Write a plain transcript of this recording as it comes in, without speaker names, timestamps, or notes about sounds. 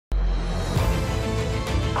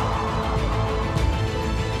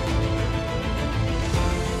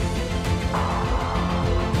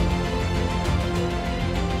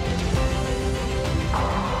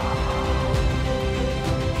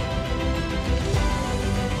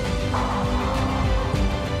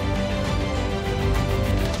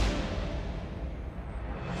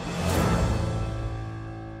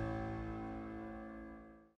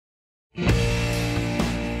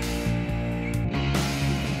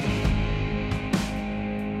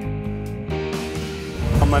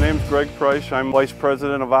My name's Greg Price. I'm Vice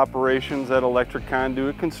President of Operations at Electric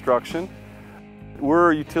Conduit Construction.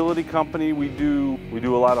 We're a utility company. We do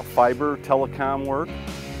a lot of fiber telecom work.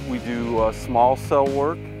 We do small cell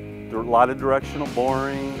work. There are a lot of directional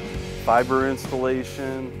boring, fiber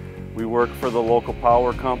installation. We work for the local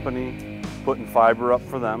power company, putting fiber up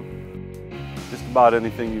for them. Just about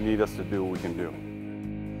anything you need us to do, we can do.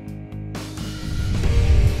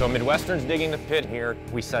 So Midwestern's digging the pit here.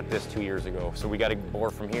 We set this 2 years ago, so we got to bore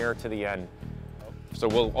from here to the end. So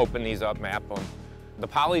we'll open these up, map them. The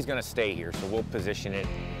poly's going to stay here, so we'll position it,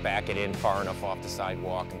 back it in far enough off the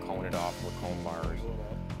sidewalk and cone it off with cone bars.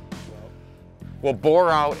 We'll bore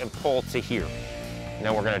out and pull to here, and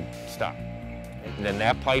then we're going to stop. And then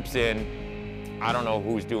that pipe's in. I don't know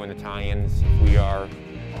who's doing the tie-ins, if we are,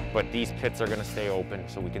 but these pits are going to stay open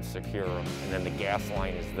so we can secure them. And then the gas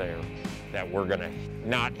line is there that we're going to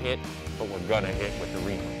not hit, but we're going to hit with the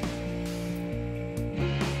reamer.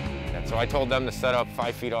 And so I told them to set up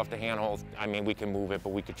 5 feet off the handholds. I mean, we can move it,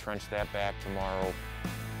 but we could trench that back tomorrow.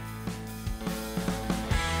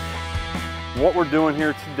 What we're doing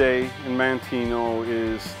here today in Manteno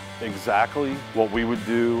is exactly what we would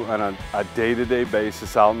do on a day-to-day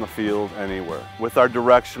basis out in the field anywhere. With our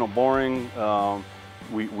directional boring,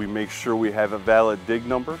 we make sure we have a valid dig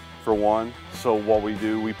number for one. So what we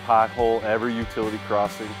do, we pothole every utility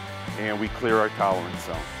crossing and we clear our tolerance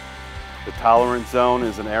zone. The tolerance zone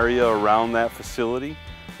is an area around that facility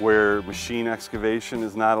where machine excavation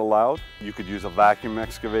is not allowed. You could use a vacuum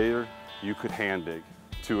excavator, you could hand dig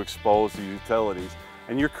to expose the utilities.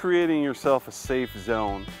 And you're creating yourself a safe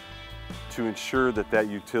zone to ensure that that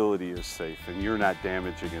utility is safe and you're not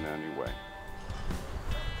damaging it in any way.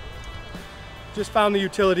 Just found the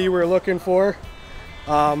utility we're looking for.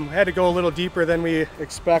 Had to go a little deeper than we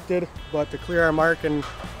expected, but to clear our mark and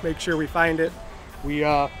make sure we find it, we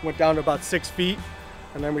went down to about 6 feet,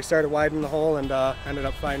 and then we started widening the hole and ended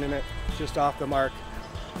up finding it just off the mark.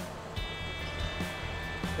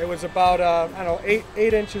 It was about, I don't know,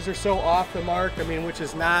 8 inches or so off the mark. I mean, which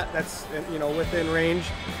is not, that's, you know, within range.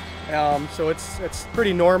 So it's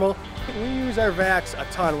pretty normal. We use our vacs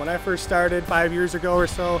a ton. When I first started 5 years ago or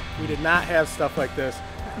so, we did not have stuff like this.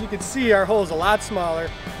 You can see our hole's a lot smaller,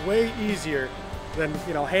 way easier than,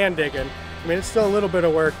 you know, hand digging. I mean, it's still a little bit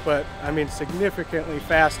of work, but I mean, significantly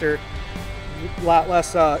faster, a lot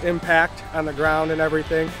less impact on the ground and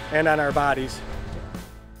everything, and on our bodies.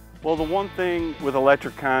 Well, the one thing with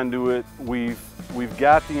Electric Conduit, we've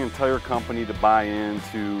got the entire company to buy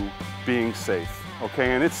into being safe,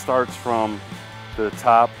 okay? And it starts from the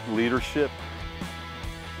top leadership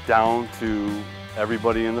down to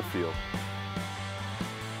everybody in the field.